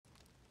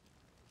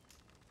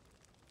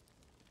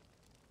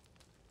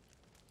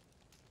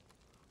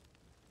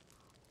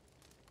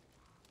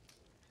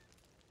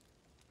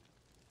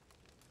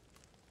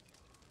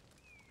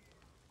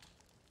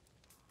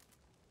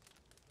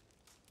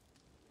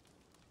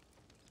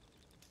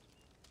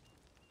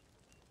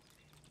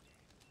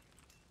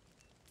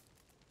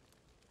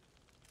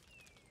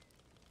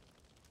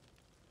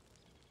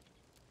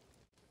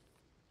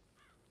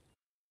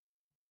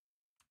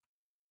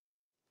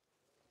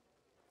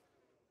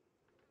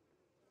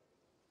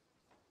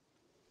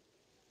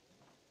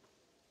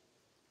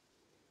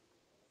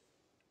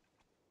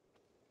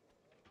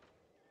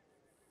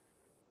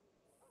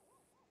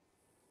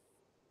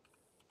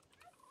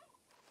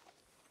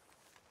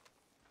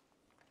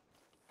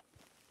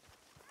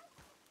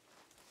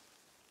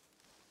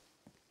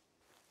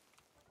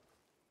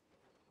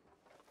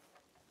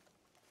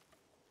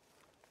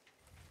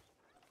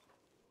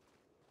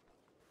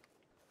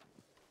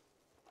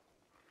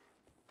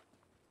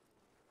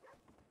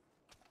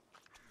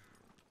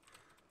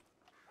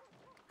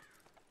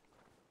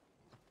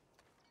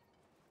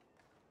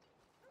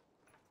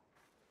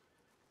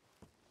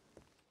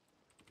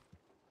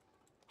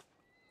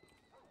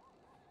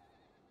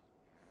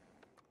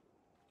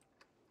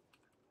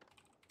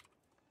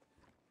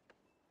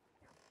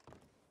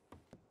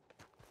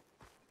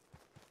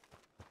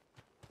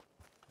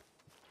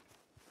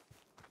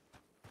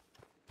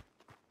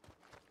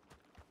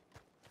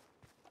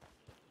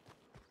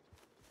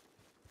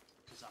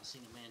because I've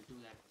seen a man do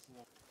that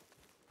before.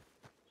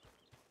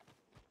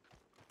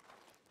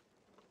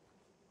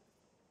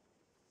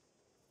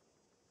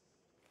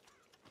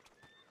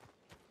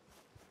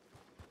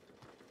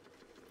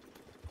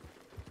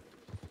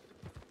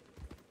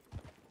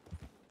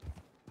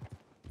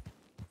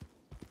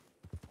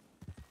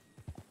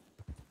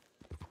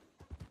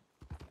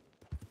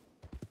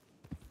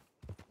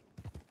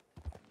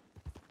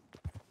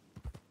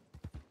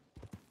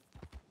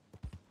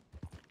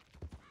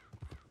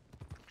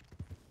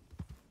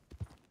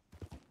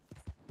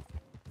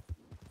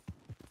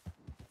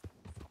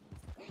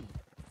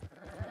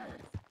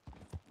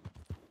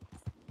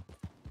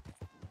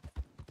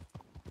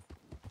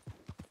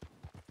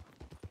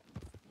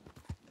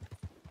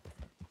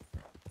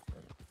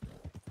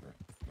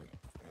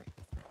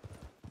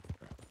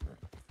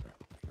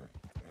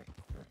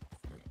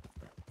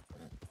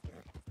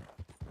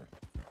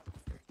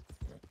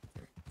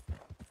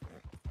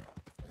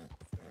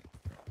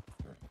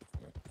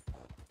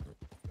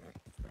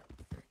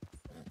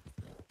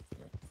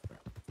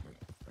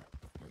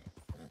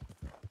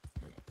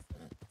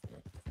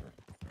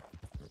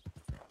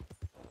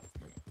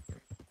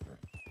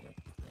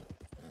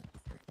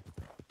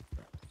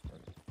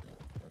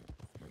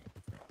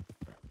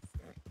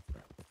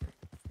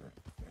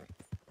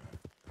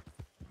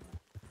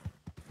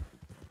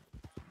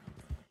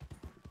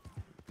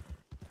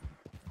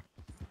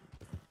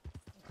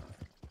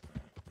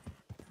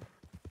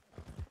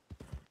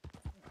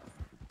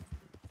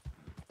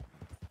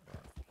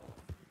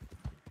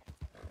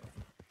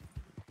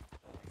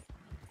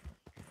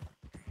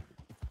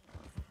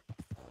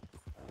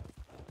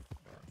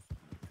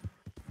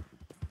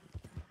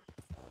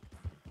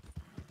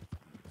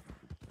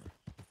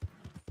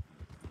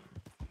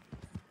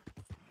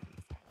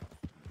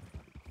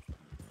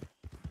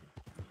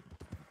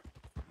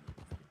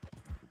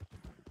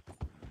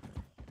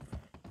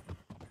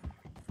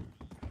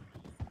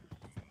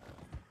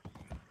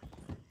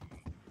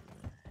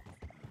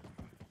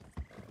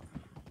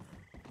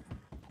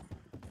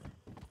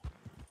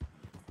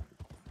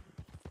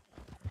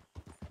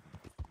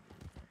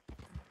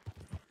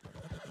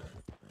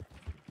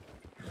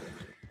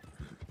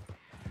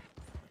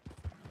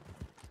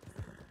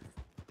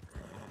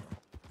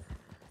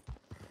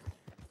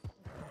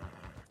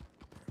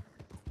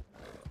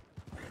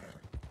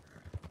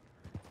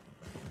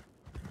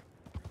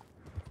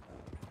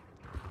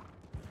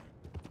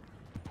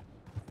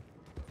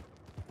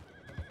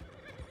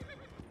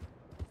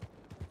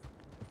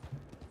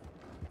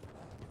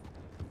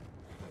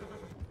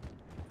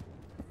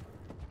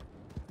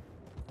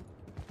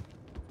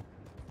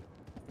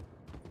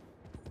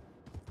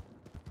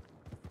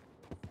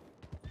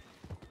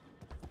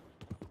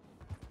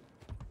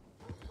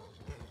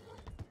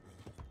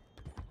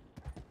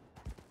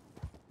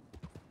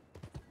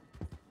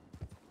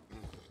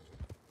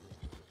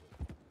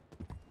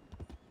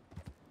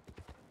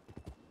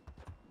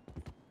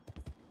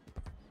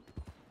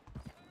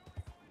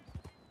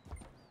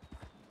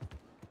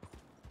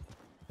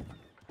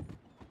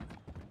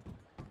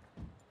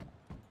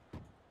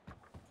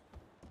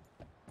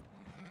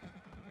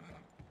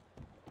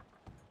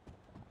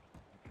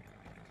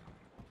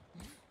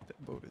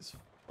 That boat is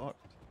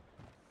fucked.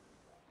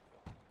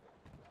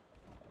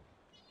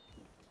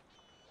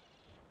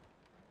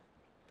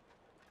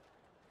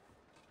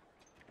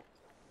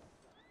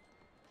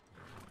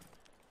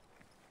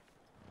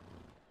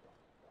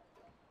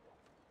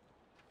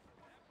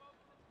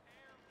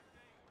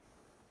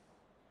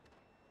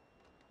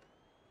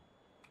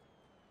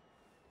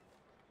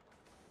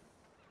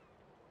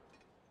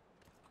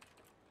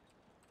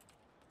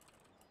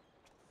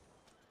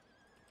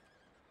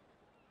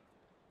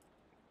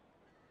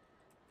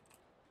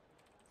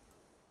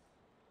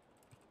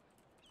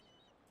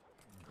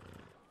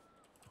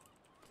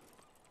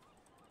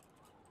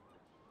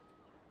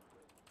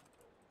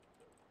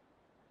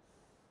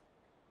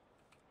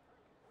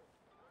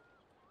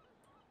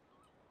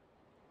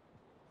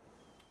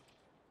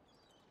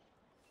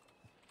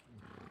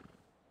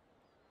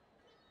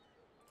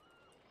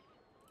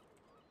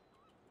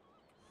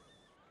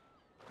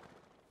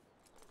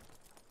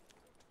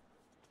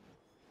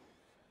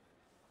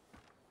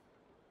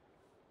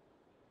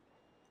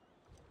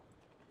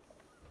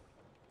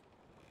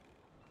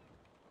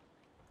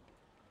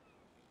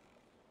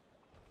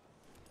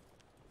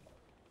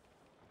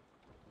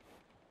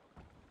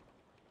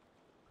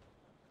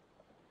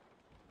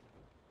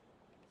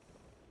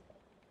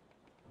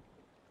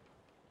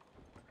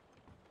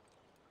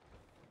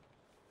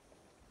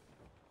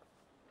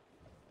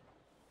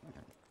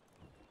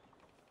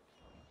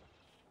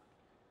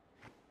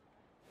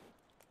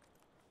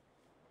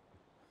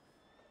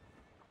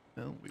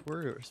 Well, we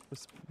were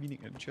supposed to be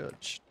meeting a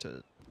judge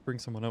to bring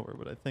someone over,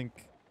 but I think...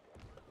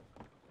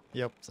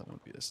 Yep, someone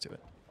beat us to it.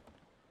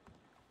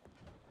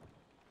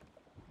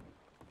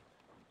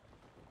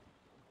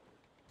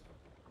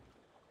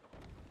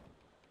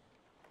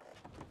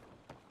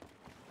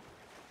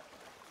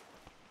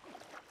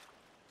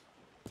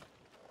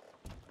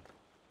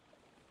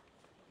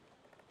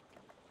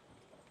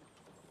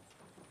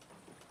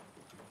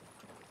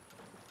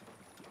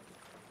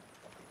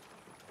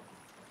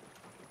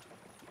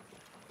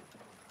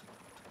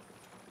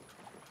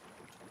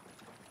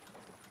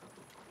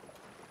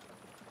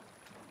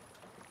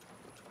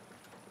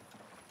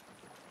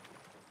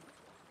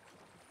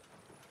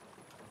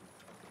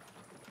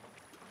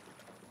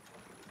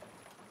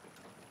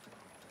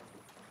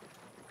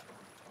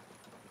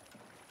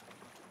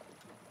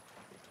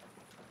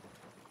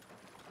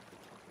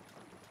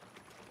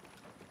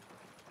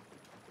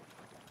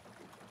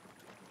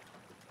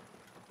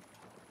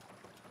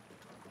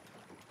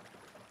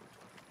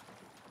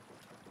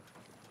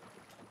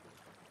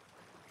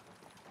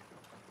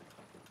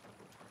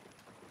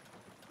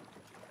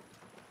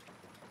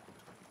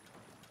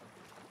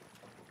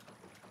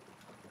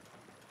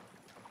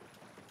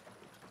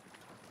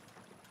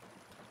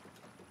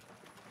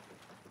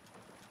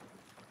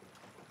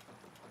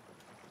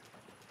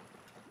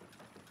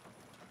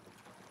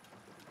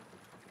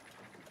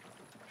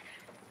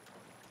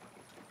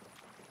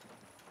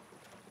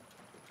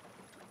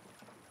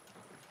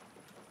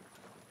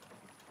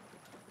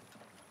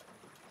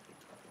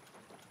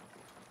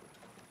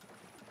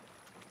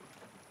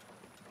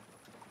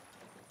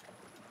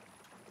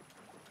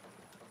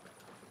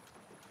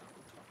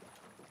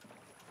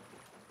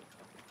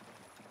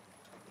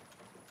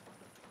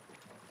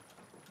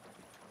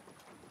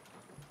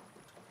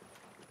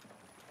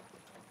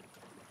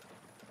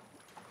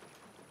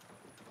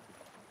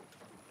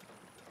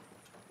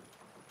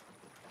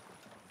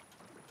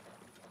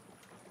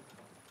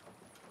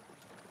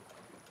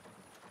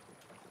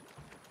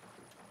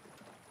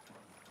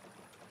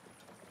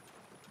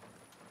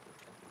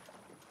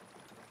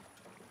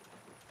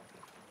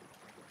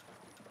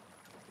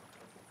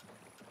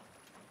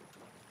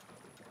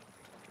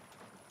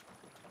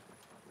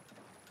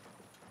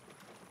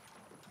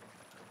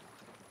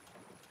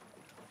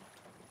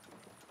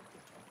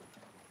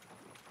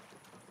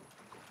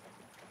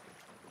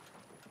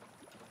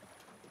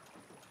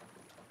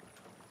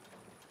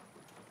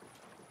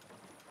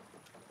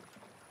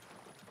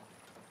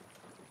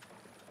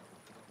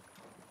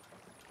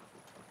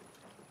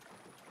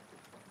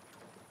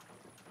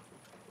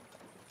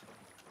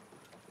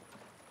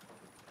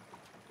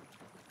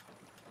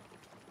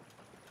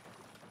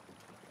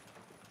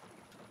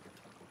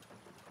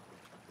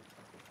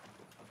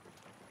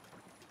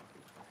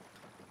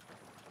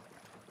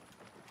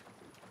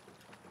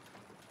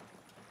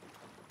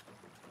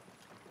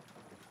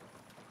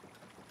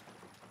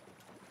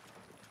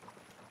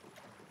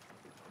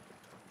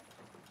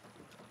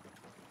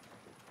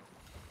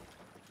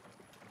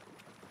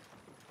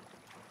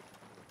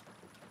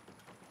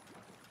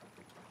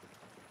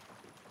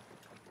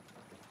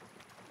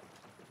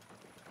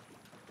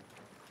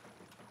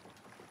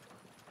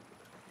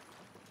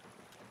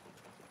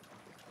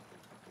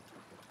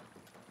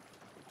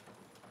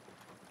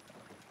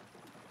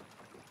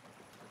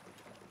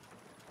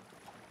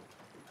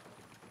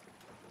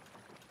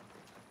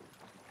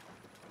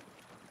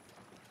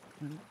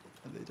 Mm,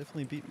 they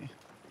definitely beat me.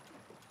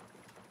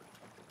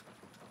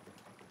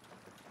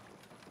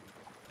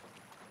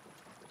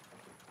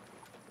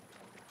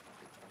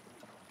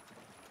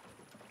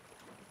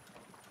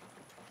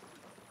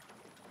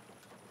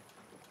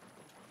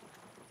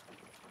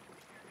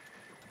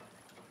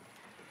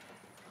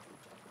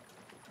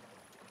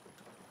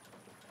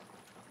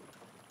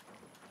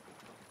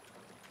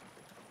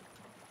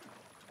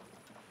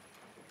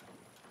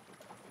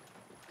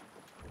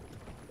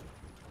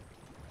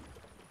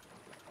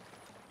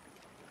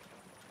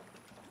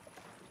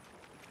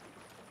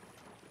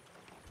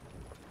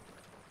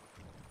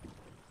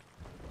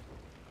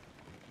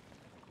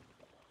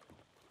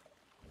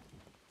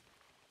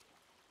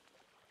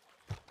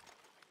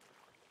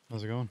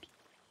 How's it going?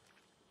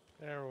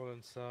 They're all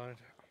inside.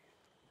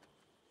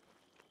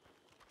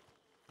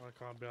 I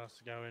can't be asked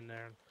to go in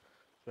there and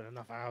spend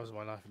enough hours of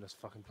my life in this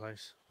fucking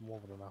place. More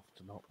than enough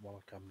to not want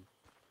to come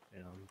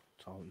in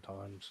on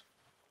times.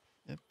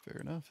 Yep,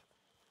 fair enough.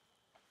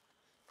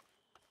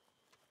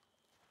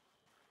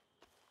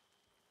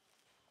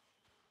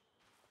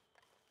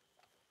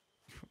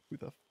 Who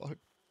the fuck?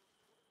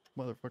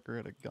 Motherfucker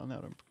had a gun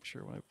out, I'm pretty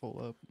sure, when I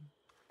pull up.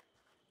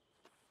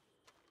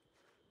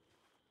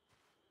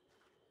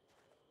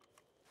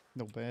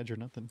 No badge or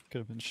nothing. Could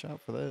have been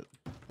shot for that.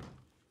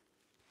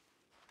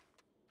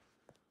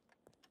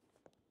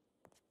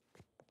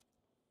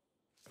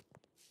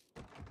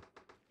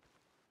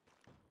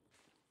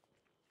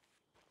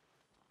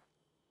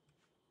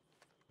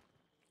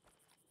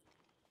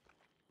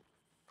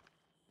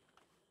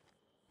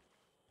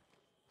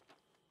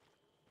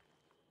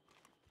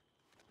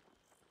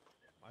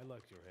 I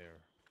like your hair.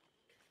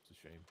 It's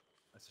a shame.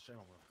 It's a shame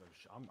I'm gonna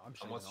go. I'm And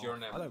shaving what's it your off.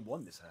 name? I don't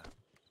want this hair.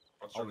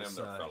 What's your name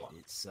there, fella?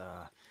 It's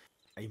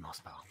Amos,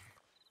 pal.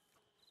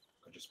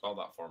 Could you spell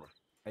that for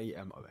me?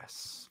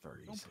 Amos.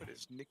 Very Don't easy. put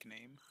his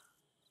nickname.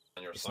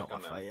 And your It's not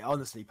second my name?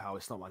 honestly, pal.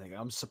 It's not my thing.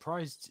 I'm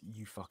surprised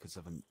you fuckers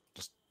haven't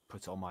just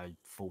put it on my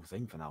full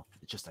thing for now.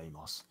 It's just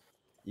Amos.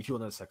 If you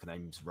want to know the second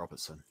name's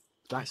Robertson.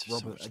 Jack Guys,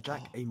 there's so Robert. much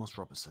Jack law. Amos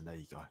Robertson. There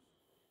you go.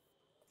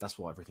 That's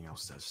what everything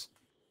else says.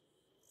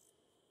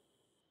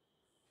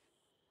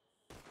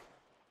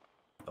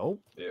 Oh,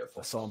 Beautiful.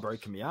 that's someone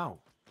breaking me out.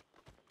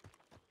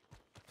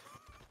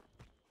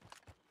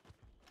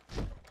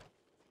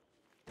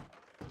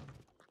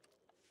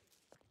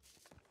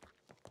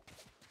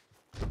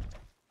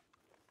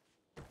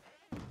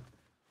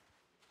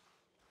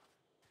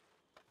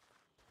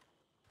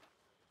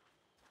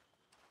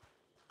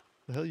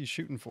 The hell are you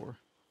shooting for?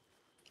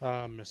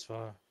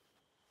 Misfire.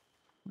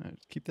 Alright,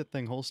 keep that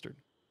thing holstered.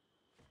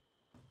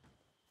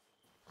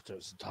 So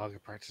it's a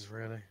target practice,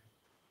 really.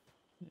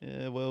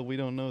 Yeah, well, we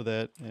don't know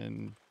that,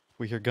 and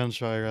we hear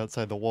gunfire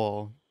outside the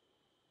wall.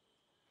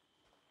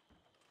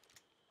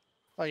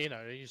 Oh, you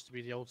know, there used to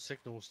be the old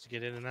signals to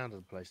get in and out of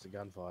the place the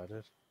gunfire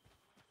did.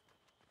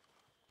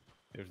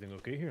 Everything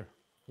okay here?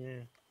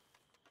 Yeah.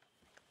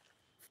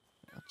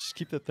 Just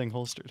keep that thing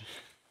holstered.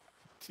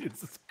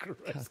 Jesus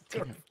Christ.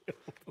 God damn.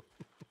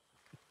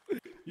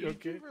 You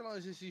okay? You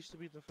realise this used to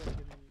be the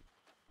fucking...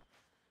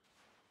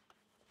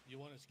 You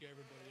want to scare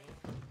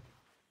everybody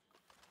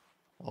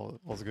else?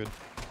 All's good.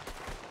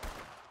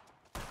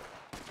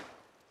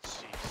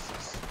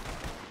 Jesus.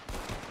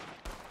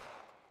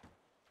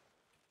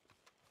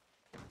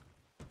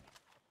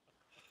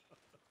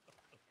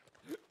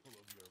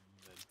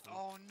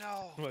 Oh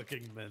no.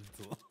 Fucking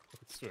mental. I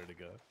swear to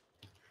God.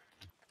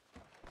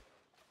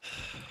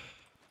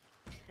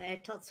 I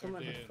thought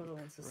someone had dead. followed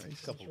us.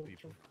 Christ. Couple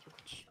people.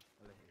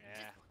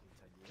 Yeah.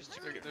 Just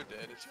they're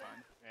dead. It's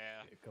fine.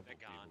 Yeah, A couple they're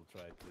gone.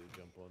 people tried to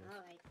jump on us.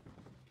 Alright.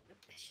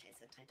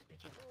 Scheiße, time to pick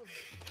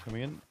up.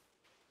 Coming in.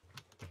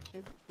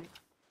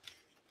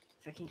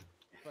 Fucking.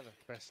 Well,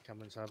 it's best to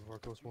come inside before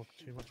it causes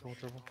too much more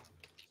trouble.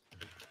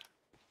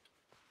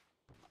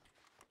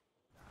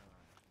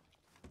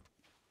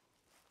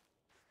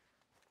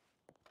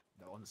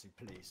 No, honestly,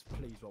 please,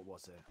 what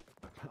was it?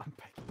 I'm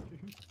begging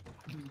you.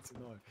 I need to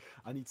know.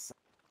 I need to.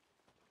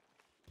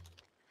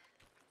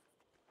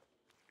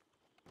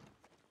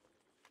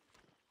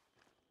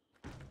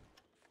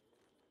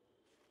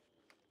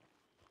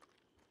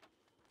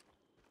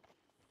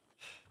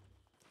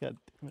 God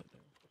damn it.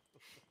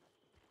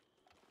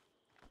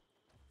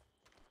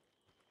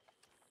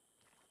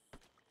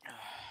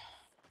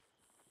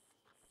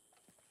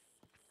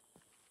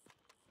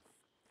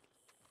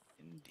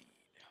 Indeed.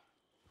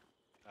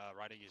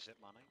 Ryder, you zip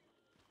money?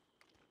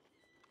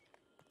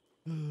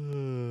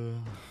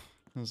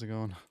 How's it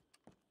going?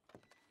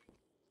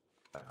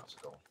 How's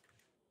it going?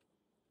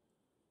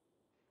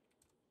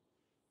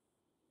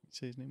 You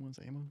say his name was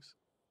Amos?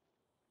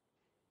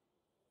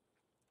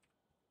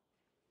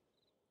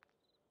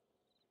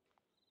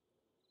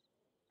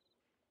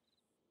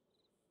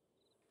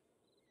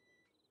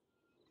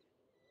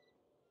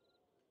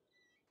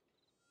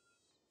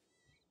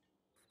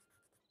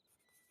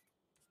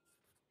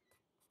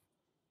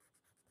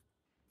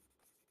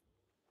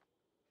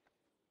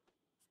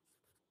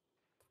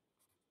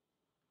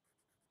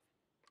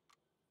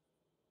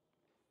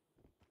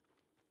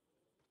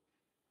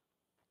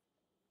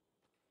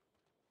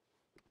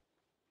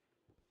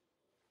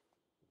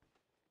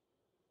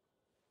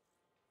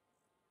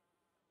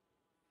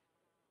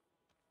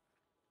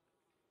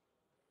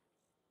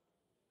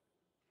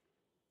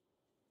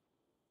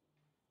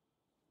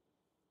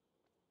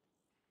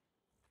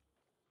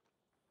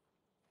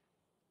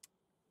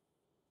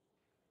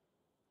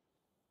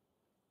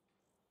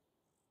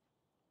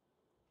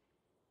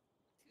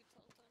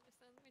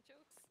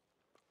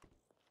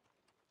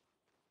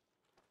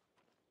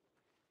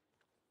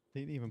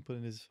 They didn't even put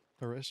in his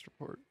arrest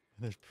report.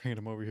 And they're bringing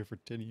him over here for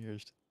 10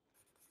 years.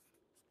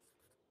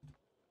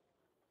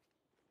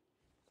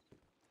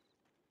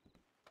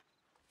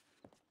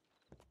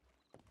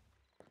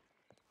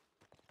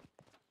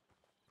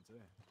 Into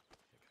there.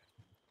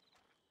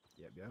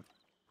 Okay. Yep.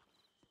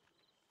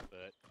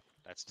 But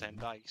that's 10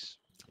 dice.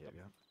 Yep.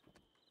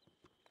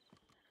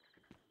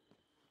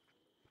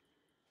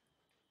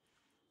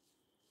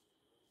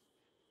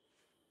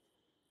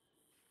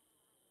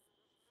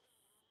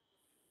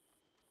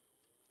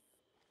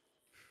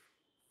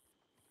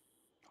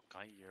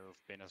 Okay, you've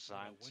been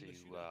assigned when does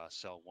she to go?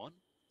 cell 1.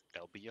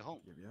 That'll be your home.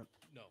 Yep.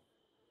 No.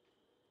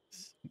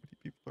 So many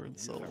people are in Yeah,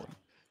 cell fair one. enough.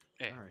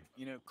 Yeah, All right.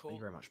 You know, Thank Cole, you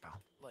very much,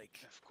 pal. like,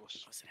 of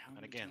course. I said, how And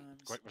many again,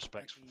 times great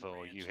respect Becky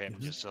for ran you to hemming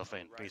me yourself in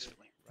right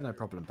peacefully. here, No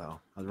problem,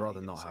 pal. I'd and rather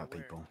he not didn't say hurt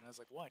where, people. And I was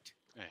like, what?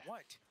 Yeah.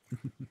 What?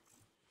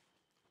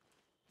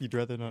 You'd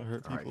rather not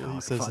hurt Alright, people. Carl,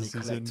 He says finally this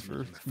is in collect me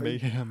for from the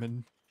thief. mayhem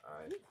and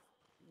Aye.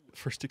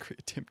 first degree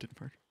attempted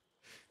murder.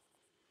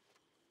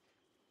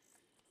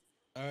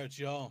 All right,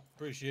 y'all.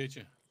 Appreciate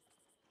you.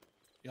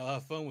 Y'all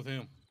have fun with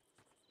him.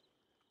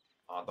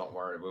 Oh, don't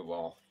worry, we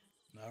will.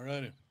 All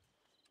righty.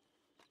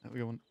 Now we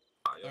going.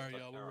 Ah, yes, All right,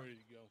 take y'all. care. We're ready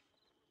to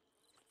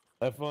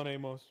go. Have fun,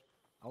 Amos.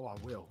 Oh, I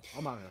will.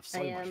 I'm having so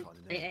I much fun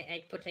in there.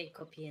 I put a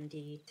copy in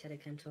the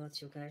telegram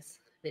towards you guys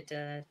with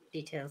the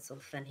details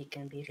of when he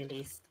can be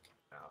released.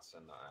 Yeah, I'll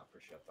send that. I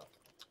appreciate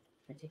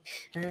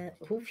that.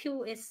 Who of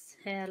you is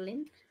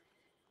Lynn?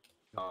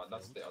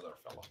 That's the other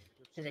fella.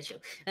 That's you.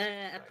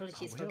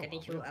 Apologies for will, getting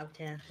I you will. out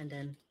there and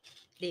then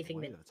leaving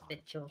One with, at a time.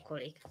 with your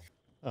colleague.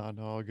 Oh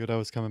no, all good. I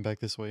was coming back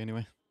this way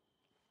anyway.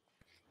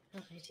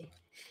 Alrighty.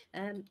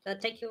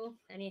 Thank you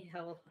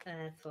anyhow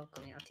for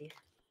coming out here.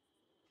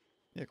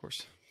 Yeah, of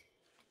course.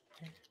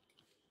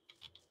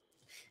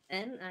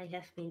 And I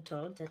have been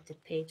told that the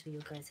pay to you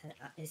guys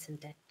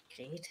isn't that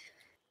great.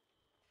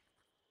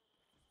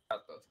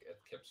 It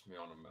keeps me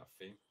on my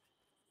feet.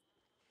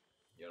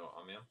 You know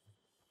what I mean?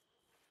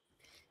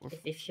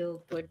 If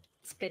you would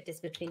split this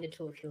between the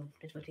two of you,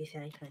 that would be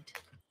very kind.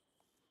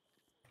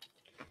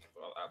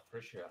 Well, I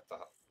appreciate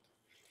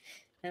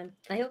that.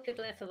 I hope you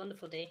do have a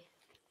wonderful day.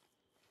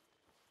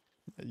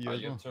 You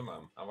as You well. too,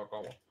 man. Have a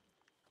good one.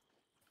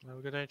 Have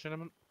a good day,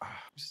 gentlemen.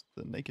 Just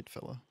the naked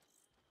fella.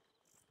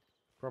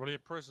 Probably a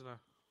prisoner.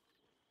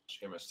 Just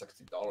give me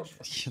 $60 for Yeah,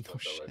 this. no There we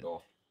shit.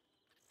 go.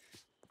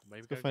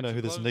 Maybe Go go find get out who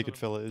some this clothes naked on him.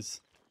 fella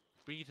is.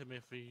 Beat him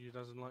if he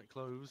doesn't like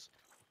clothes.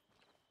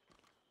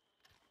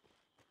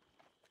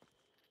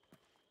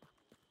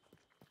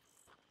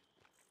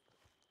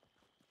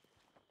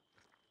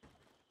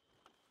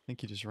 I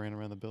think he just ran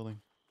around the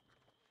building.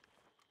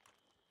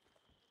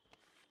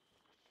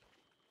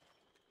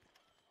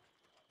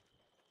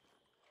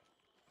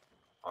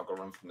 I'll go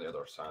run from the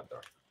other side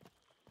there.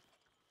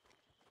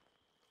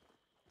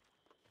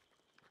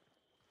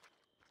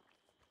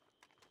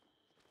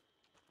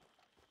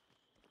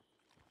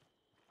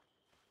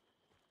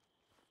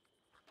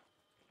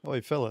 Oh,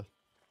 hey, fella.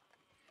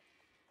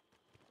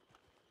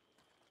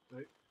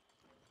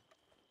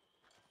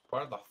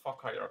 Where the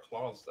fuck are your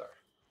clothes there?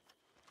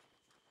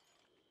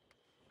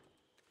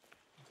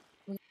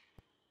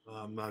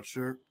 I'm not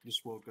sure.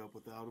 Just woke up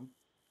without him.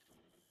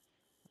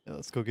 Yeah,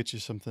 let's go get you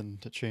something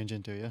to change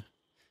into, yeah?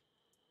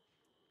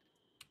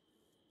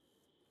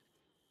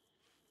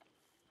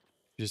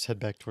 You just head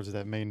back towards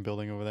that main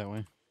building over that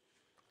way.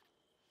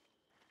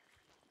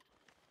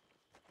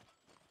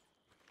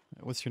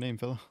 What's your name,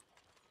 fella?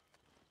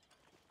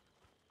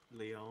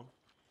 Leon,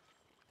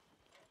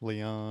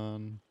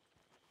 Leon.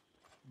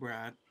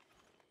 Brad.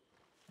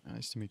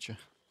 Nice to meet you.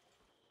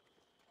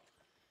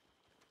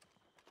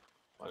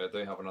 Well, I do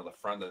have another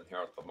friend in here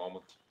at the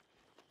moment.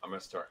 A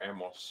Mr.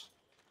 Amos.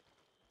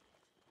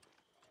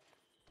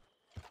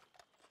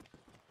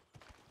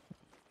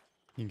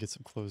 You can get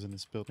some clothes in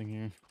this building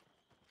here.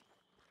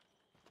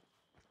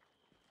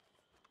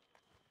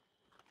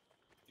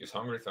 He's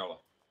hungry, fella.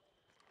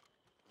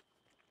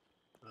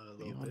 A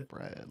little Leon bit.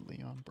 Brad,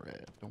 Leon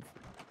Brad. Don't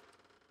forget.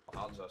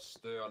 I'll just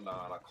stew and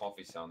a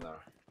coffee down there.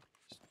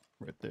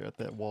 Right there at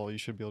that wall, you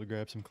should be able to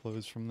grab some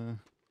clothes from the...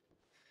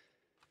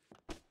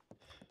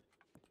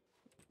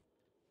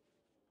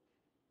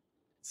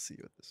 Let's see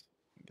what this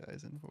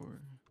guy's in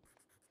for.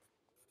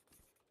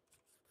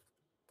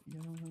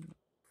 Leon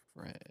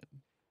Brad.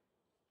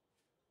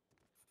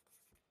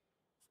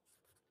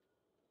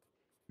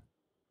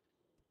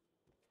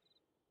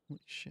 Holy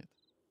shit.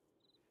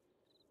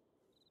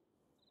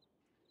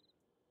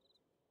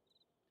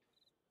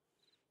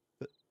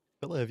 But,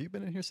 Bella, have you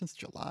been in here since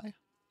July?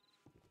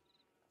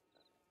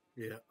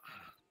 Yeah.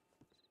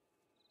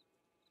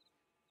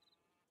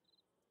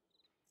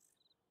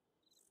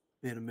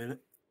 In a minute.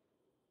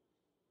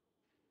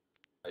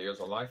 Are you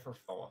a lifer,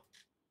 fella?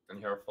 In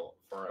here for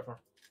forever?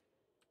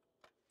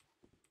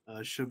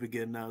 Should be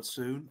getting out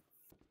soon.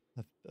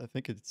 I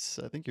think it's.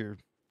 I think you're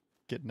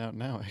getting out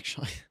now,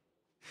 actually.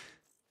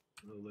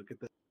 Oh, look at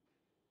that.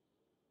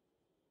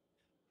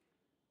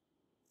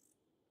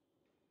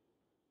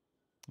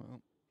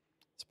 Well,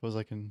 Suppose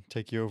I can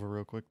take you over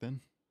real quick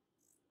then.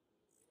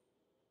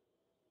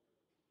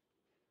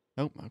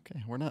 Oh,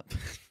 okay, we're not.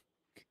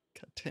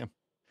 God damn.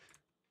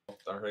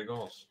 There he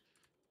goes.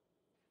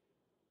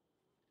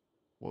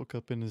 Woke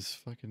up in his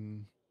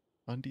fucking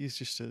undies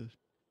just to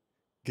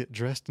get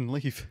dressed and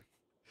leave.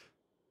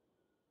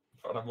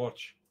 Very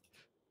much.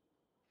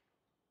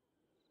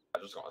 I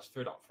just got his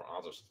food up front.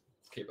 I'll just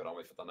keep it on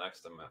me for the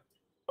next minute.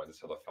 But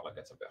this other fella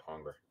gets a bit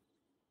hungry.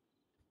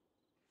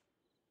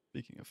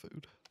 Speaking of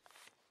food.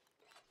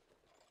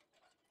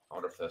 I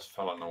wonder if this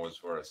fella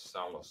knows where his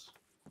cell is.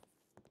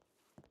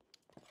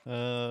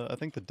 I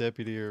think the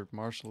deputy or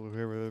marshal or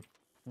whoever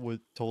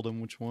told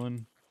him which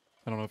one.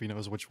 I don't know if he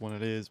knows which one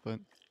it is, but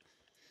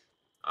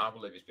I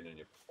believe he's been in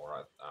here before.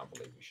 I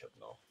believe he should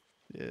know.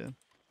 yeah.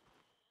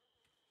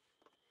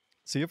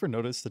 So you ever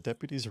notice the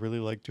deputies really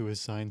like to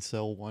assign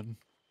cell 1?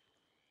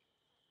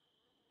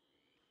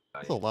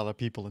 There's a lot of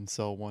people in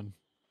cell 1.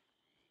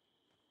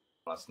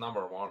 That's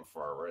number 1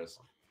 for a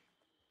reason.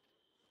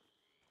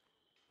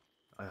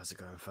 How's it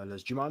going,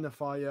 fellas? Do you mind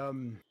if I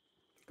go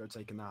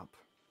take a nap?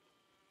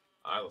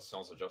 The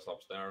cells are just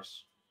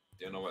upstairs.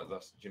 Do you know where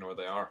this? Do you know where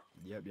they are?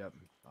 Yep.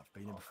 I've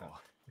been here Okay. before.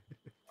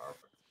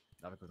 Perfect.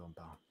 Have a good one,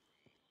 pal.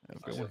 Have a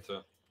I good one. would too.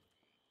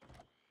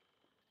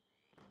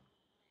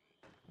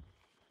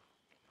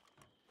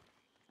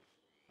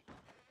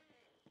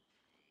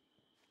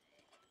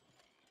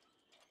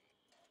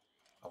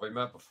 Have we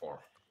met before?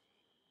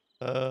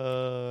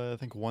 I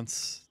think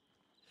once.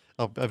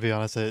 I'll be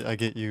honest, I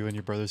get you and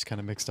your brothers kind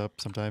of mixed up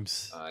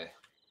sometimes. Aye.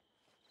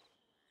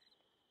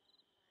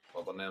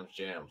 Well, the name's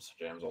James.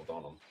 James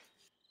O'Donnell.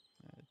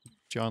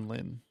 John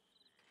Lynn.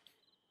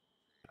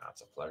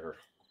 That's a pleasure.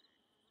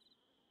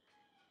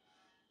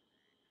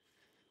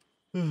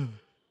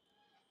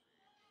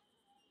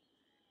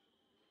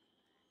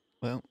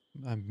 Well,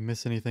 I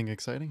miss anything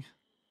exciting?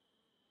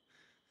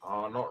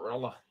 Not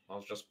really.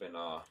 I've just been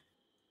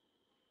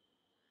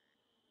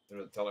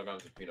through the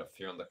telegrams have been a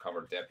few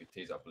undercover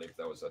deputies. I believe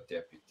there was a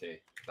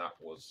deputy that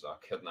was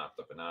kidnapped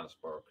up in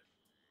Annesburg.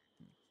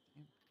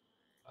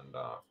 And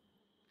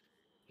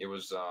he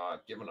was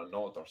given a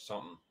note or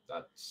something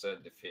that said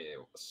if a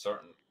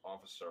certain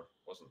officer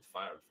wasn't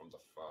fired from the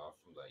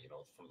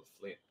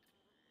fleet,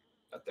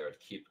 that they would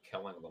keep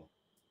killing them.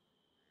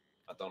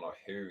 I don't know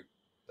who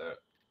they're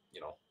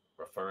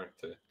referring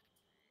to,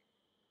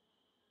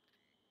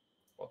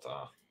 but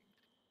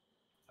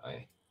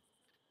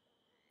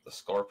the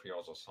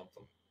Scorpios or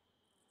something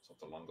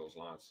along those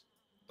lines.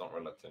 Don't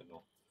really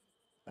know.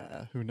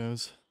 Who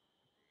knows?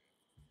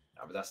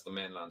 Yeah, but that's the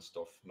mainland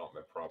stuff, not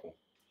my problem.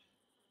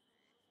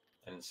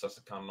 And in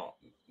Sissecan,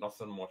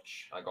 nothing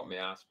much. I got my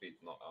ass beat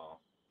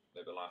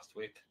maybe last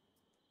week.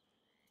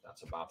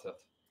 That's about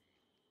it.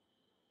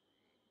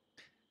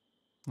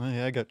 Oh,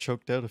 yeah, I got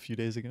choked out a few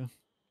days ago.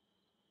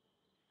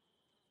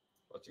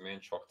 What do you mean,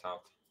 choked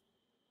out?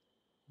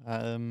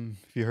 Have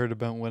you heard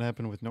about what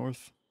happened with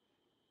North?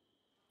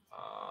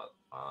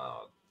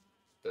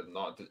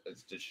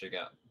 Did she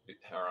get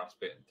her ass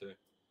beaten too?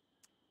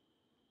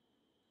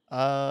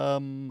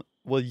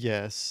 Well,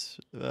 yes.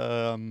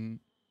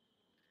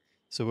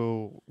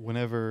 So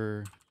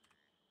whenever,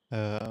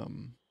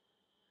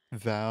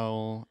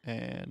 Val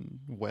and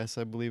Wes,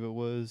 I believe it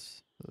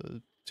was,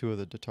 two of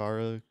the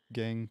Datara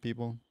gang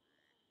people,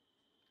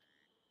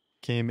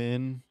 came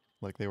in,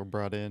 like they were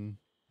brought in.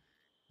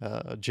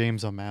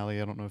 James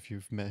O'Malley, I don't know if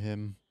you've met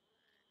him.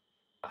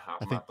 I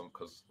have met them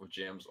because with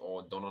James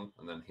O'Dunnan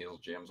and then here's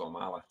James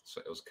O'Malley,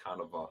 so it was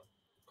kind of a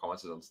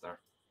coincidence there.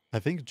 I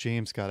think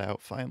James got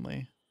out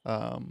finally.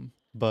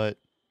 But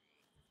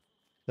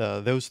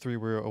those three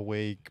were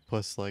awake,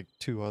 plus like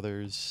two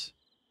others.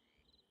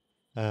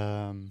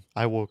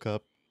 I woke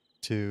up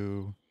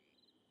to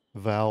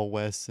Val,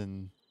 Wes,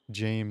 and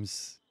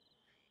James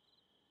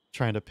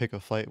trying to pick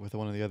a fight with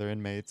one of the other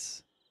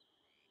inmates.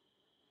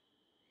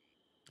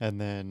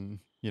 And then,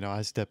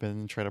 I step in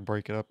and try to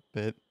break it up a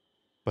bit.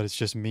 But it's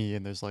just me,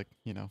 and there's like,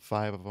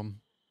 5 of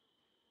them.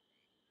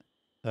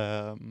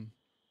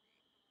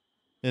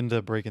 Ended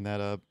up breaking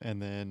that up,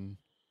 and then,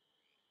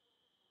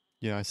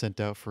 I sent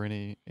out for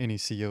any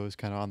COs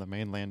kind of on the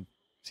mainland,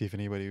 see if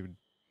anybody would,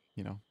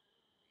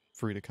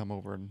 free to come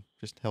over and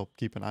just help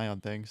keep an eye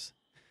on things.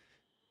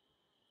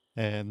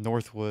 And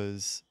North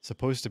was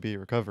supposed to be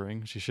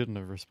recovering. She shouldn't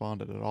have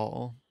responded at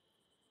all,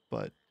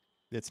 but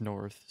it's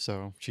North,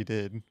 so she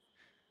did.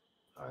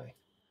 Aye.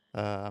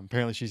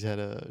 Apparently she had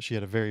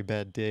a very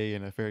bad day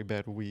and a very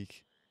bad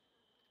week.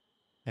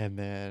 And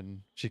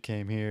then she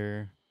came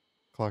here,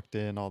 clocked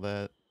in, all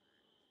that.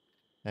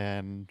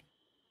 And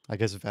I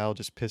guess Val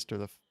just pissed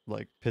her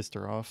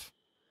off.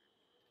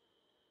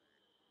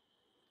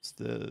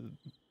 The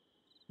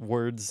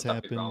words Would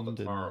that be Val happened,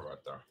 the and Tara right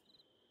there?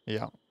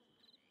 yeah,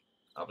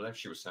 I believe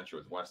she was sent you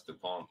with West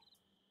DuPont.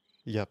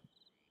 yep.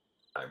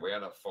 We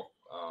had a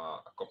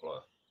couple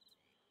of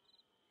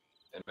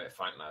inmate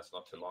fight nights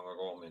not too long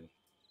ago. I mean,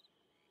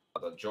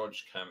 the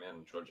judge came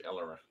in, Judge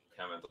Ellery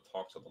came in to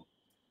talk to them.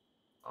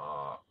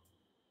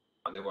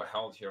 And they were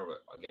held here with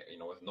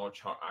no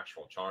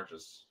actual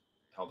charges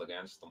held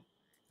against them.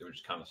 They were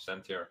just kind of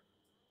sent here.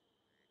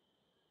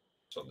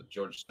 So the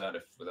judge said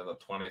if within a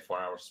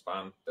 24-hour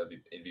span,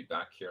 he'd be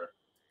back here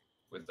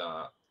with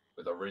a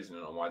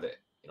reasoning on why they,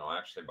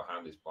 actually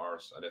behind these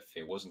bars. And if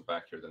he wasn't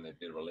back here, then they'd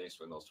be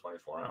released within those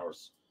 24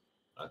 hours.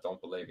 I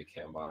don't believe he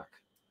came back.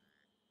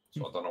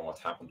 So I don't know what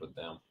happened with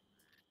them.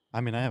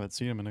 I mean, I haven't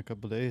seen them in a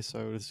couple days, so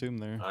I would assume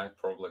they're I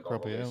probably got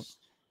probably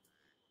released.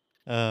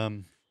 out.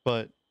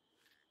 But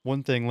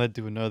one thing led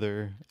to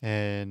another,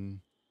 and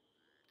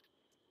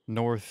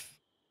North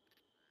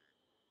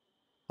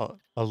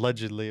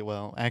allegedly,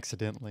 well,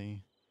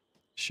 accidentally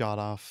shot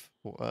off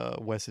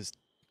Wes's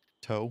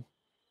toe.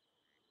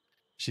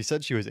 She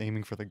said she was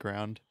aiming for the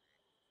ground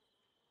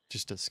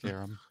just to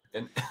scare him.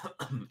 In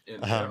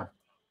there.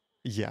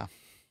 Yeah.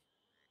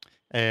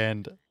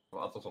 And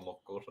Well, that doesn't look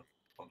good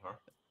on her.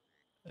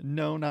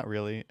 no, not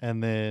really.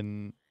 And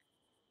then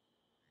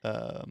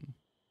the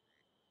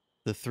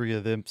three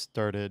of them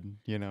started,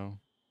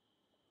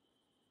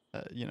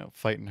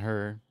 fighting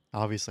her.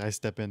 Obviously, I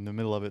step in the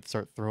middle of it,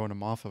 start throwing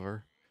him off of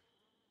her.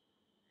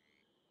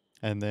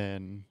 And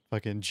then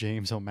fucking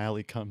James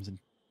O'Malley comes and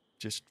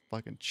just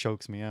fucking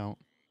chokes me out.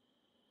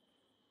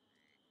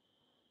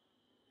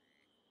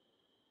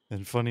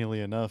 And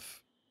funnily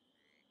enough,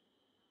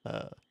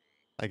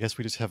 I guess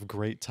we just have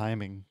great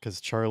timing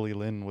because Charlie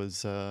Lynn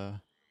was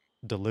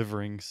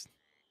delivering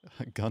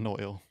gun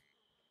oil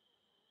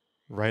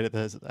right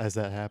as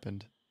that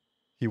happened.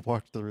 He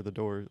walked through the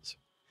doors.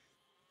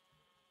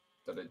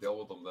 Did they deal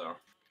with them there?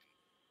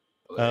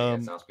 Or they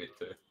get ass beat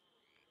too?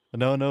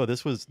 No,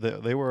 this was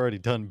they were already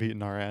done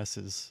beating our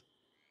asses.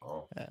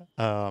 Oh.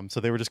 So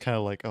they were just kind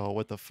of like, oh,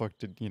 what the fuck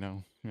did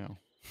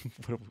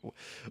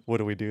what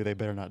do we do? They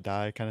better not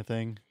die, kind of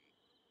thing.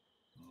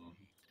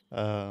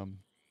 Mm-hmm.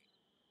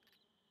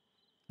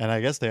 And I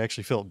guess they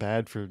actually felt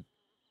bad for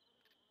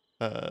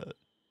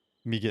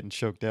me getting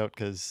choked out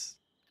because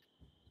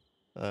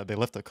they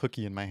left a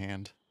cookie in my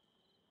hand.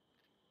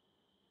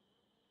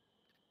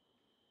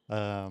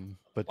 But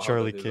Why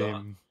Charlie would they do that?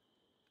 came.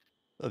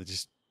 They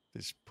just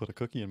put a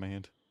cookie in my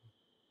hand.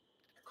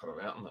 Could have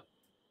eaten it.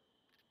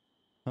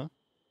 Huh?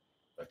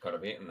 They could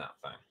have eaten that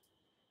thing.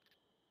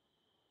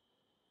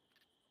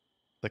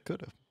 They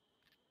could have.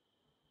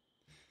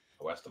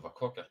 The rest of a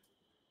cookie.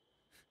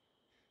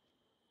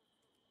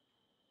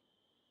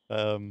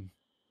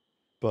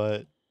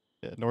 But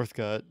yeah, North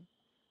got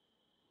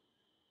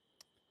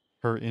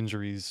her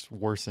injuries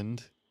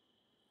worsened,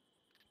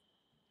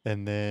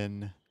 and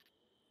then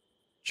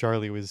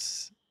Charlie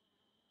was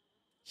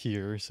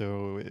here,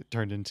 so it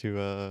turned into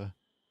a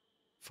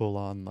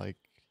full-on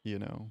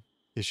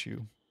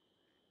issue.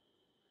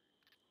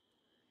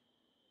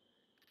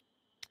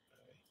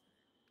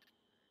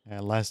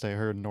 And last I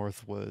heard,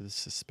 North was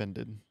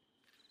suspended,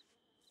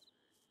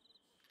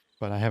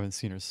 but I haven't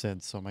seen her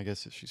since, so my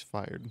guess is she's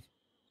fired.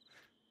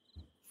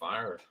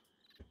 Fired.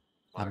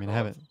 I mean,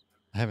 God.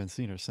 I haven't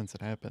seen her since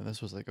it happened.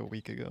 This was like a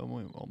week ago,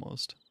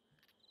 almost.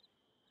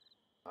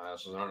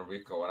 This was another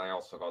week ago, and I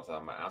also got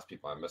my ass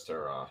beat by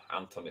Mr.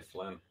 Anthony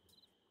Flynn.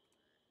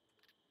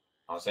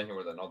 I was in here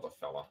with another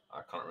fella.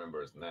 I can't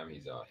remember his name.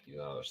 He's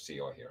another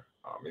CO here.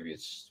 Maybe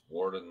it's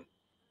warden,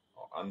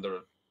 or under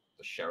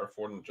the sheriff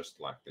warden, just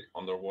like the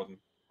under warden,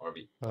 or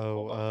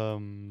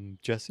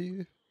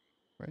Jesse,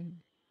 right?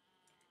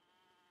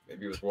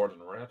 maybe it was warden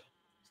red.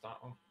 Is that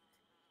one?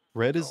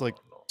 Red is No, like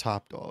no.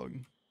 top dog,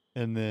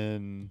 and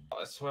then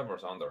It's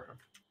whoever's under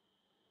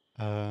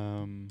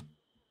him.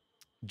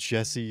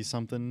 Jesse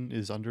something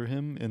is under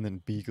him, and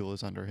then Beagle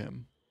is under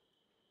him.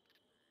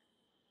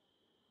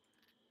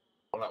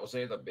 Well, that was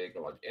either big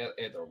or like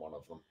either one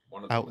of them.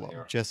 One of Outlaw, them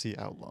here. Jesse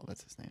Outlaw,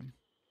 that's his name.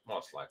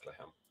 Most likely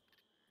him.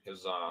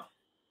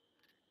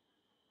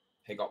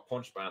 He got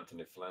punched by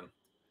Anthony Flynn.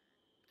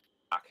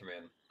 I came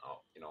in.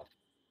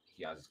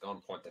 He has his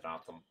gun pointed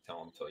at him,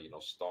 tell him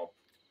to stop.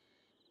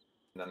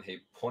 And then he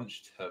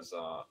punched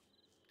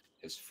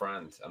his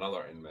friend,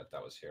 another inmate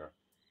that was here.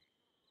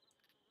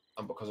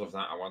 And because of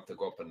that, I went to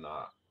go up and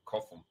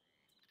cuff him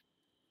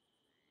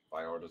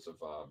by orders of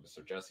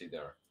Mr. Jesse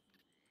there.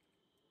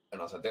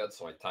 And as I did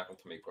so, he tackled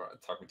me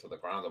to the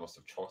ground. I must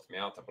have choked me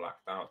out. I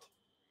blacked out.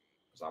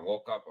 Because I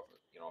woke up,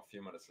 a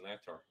few minutes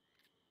later,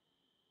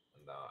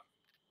 and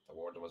the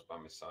warden was by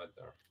my side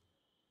there.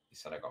 He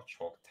said I got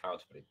choked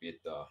out, but he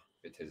beat the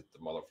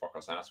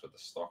motherfucker's ass with the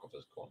stock of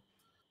his gun.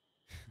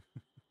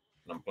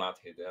 And I'm glad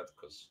he did,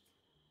 because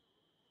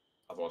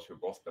otherwise we'd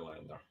both be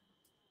lying there.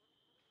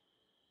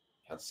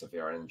 He had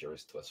severe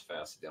injuries to his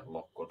face. He didn't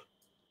look good.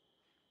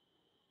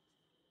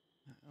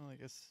 Well, I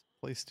guess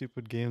play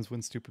stupid games,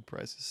 win stupid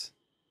prizes.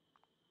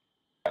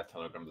 I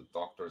telegrammed the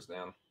doctors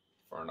then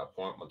for an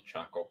appointment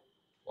checkup,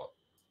 but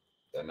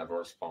they never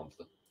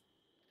responded.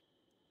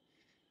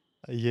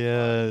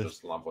 Yeah.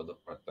 Just love with it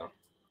right there.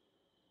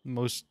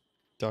 Most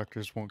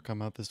doctors won't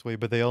come out this way,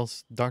 but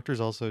doctors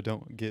also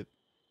don't get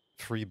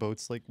free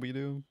boats like we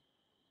do,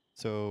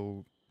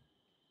 so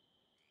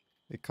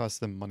it costs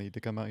them money to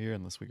come out here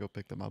unless we go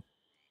pick them up.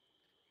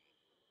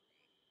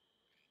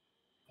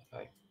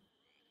 Okay.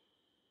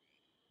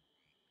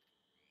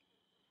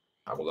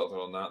 Well,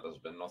 other than that, there's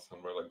been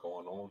nothing really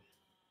going on.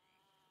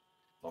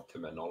 Not to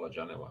my knowledge,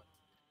 anyway.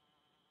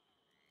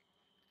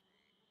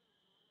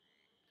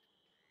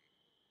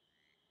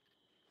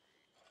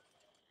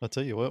 I'll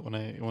tell you what, when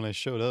I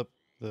showed up,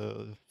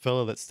 the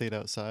fellow that stayed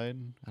outside,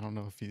 I don't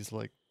know if he's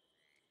like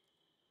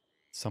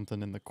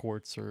something in the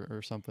courts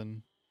or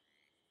something.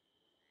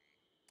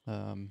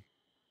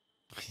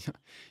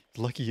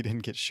 Lucky he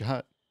didn't get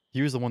shot.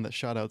 He was the one that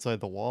shot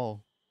outside the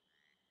wall.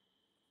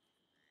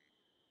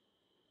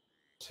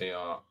 Is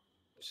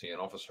he an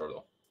officer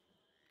though?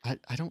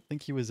 I don't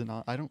think he was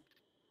I don't.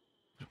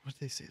 What did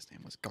they say his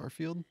name was?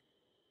 Garfield?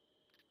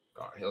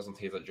 Isn't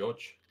he the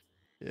judge?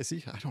 Is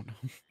he? I don't know.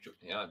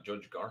 Yeah,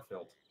 Judge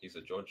Garfield. He's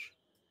a judge.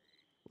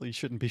 Well, you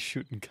shouldn't be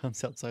shooting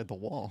guns outside the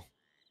wall.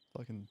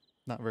 Fucking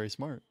not very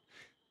smart.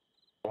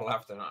 Well,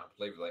 after that, I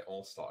believe they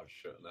all started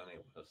shooting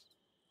anyways.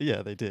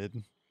 Yeah, they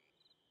did.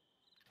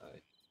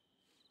 Aye.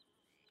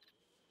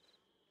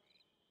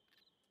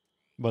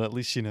 But at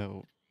least,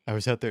 I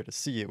was out there to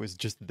see it was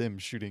just them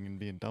shooting and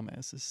being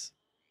dumbasses.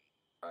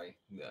 Aye.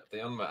 The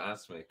young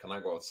asked me, "Can I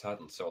go outside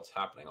and see what's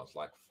happening?" I was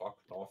like, "Fuck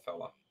no,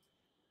 fella.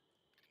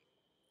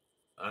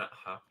 That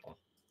happening.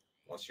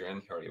 Once you're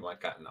in here, you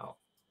might get out."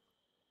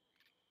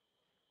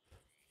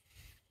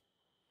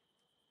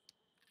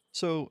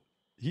 So,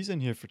 he's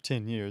in here for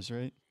 10 years,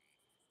 right?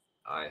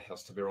 It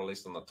has to be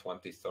released on the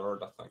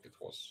 23rd, I think it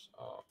was.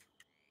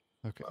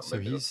 Okay, so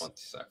Maybe the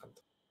 22nd.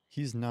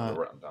 he's I have not it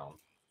written down.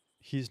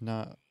 he's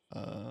not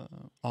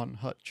on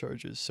HUT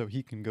charges, so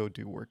he can go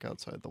do work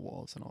outside the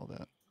walls and all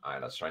that. Aye,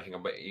 that's right.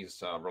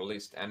 He's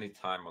released any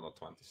time on the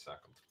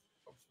 22nd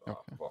of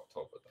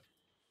October. Then.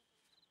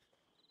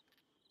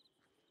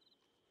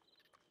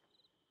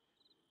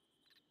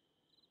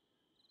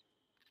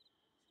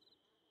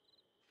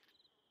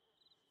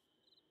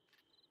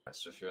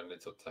 So if you need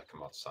to take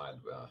him outside,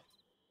 we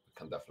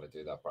can definitely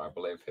do that. But I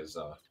believe he's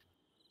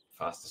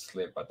fast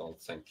asleep. I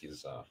don't think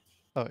he's Oh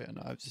yeah,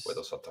 no, I was with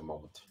us at the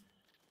moment.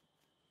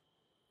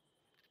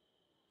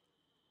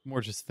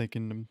 more just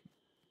thinking them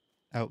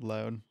out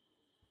loud,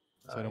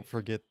 so I don't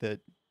forget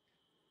that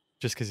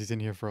just because he's in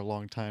here for a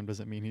long time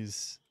doesn't mean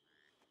he's,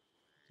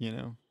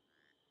 Full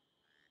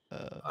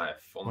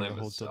one of name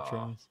the is hold-up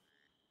trials.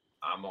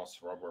 Amos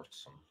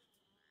Robertson.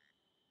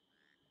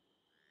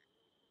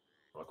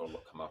 I'll go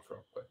look him up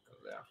real quick.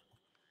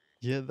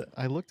 Yeah. Yeah,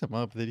 I looked him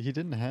up. That he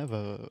didn't have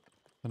an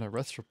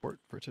arrest report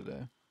for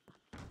today.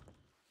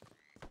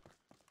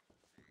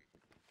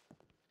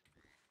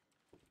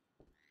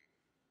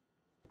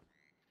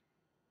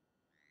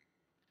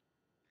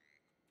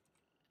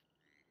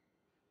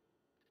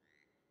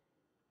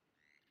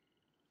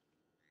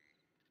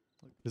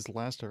 His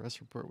last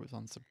arrest report was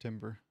on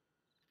September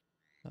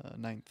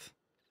 9th.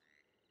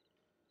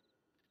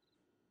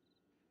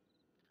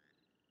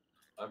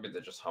 Maybe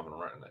they just haven't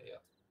written it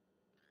yet.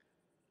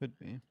 Could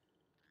be.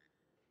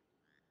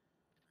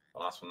 The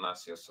last one I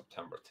see is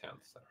September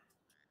 10th there.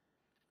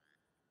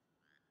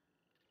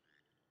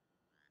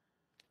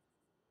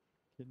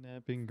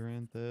 Kidnapping,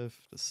 grand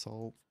theft,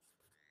 assault.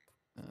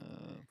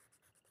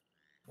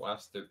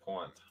 West Du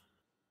Point.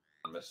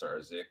 And Mr.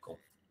 Ezekiel.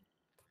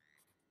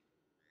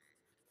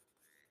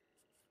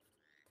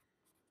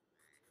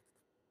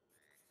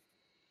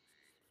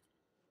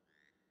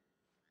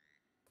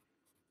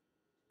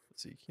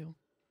 Ezekiel?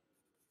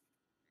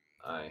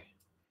 Aye.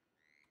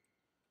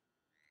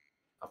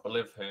 I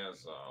believe he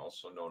is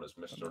also known as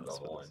Mr.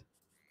 Lemoyne.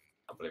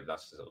 I believe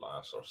that's his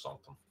alias or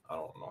something. I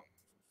don't know.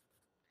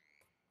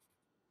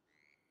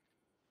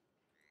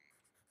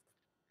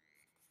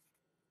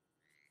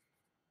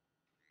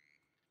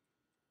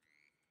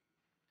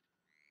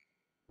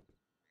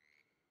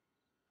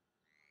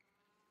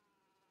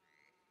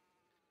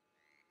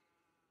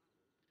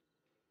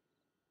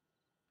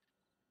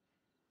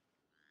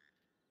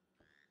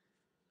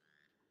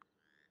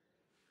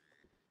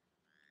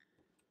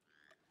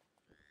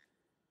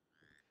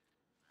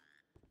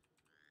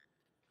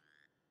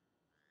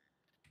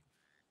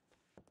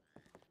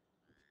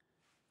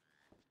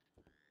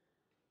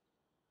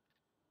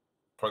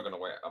 Probably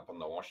gonna wait up on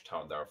the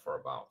watchtower there for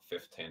about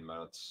 15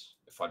 minutes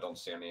if I don't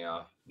see any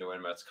new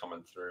inmates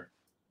coming through.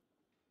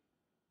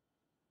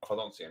 If I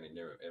don't see any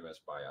new inmates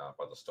by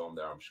the storm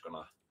there, I'm just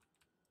gonna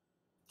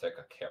take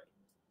a kip.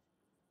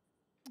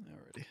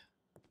 Alrighty.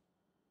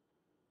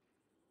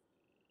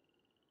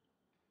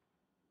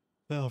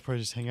 Well, I'll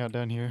probably just hang out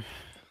down here.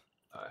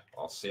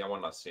 I'll see you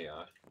when I see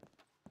you.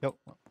 Yep.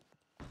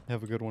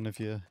 Have a good one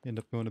if you end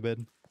up going to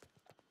bed.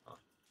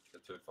 You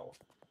too, fella.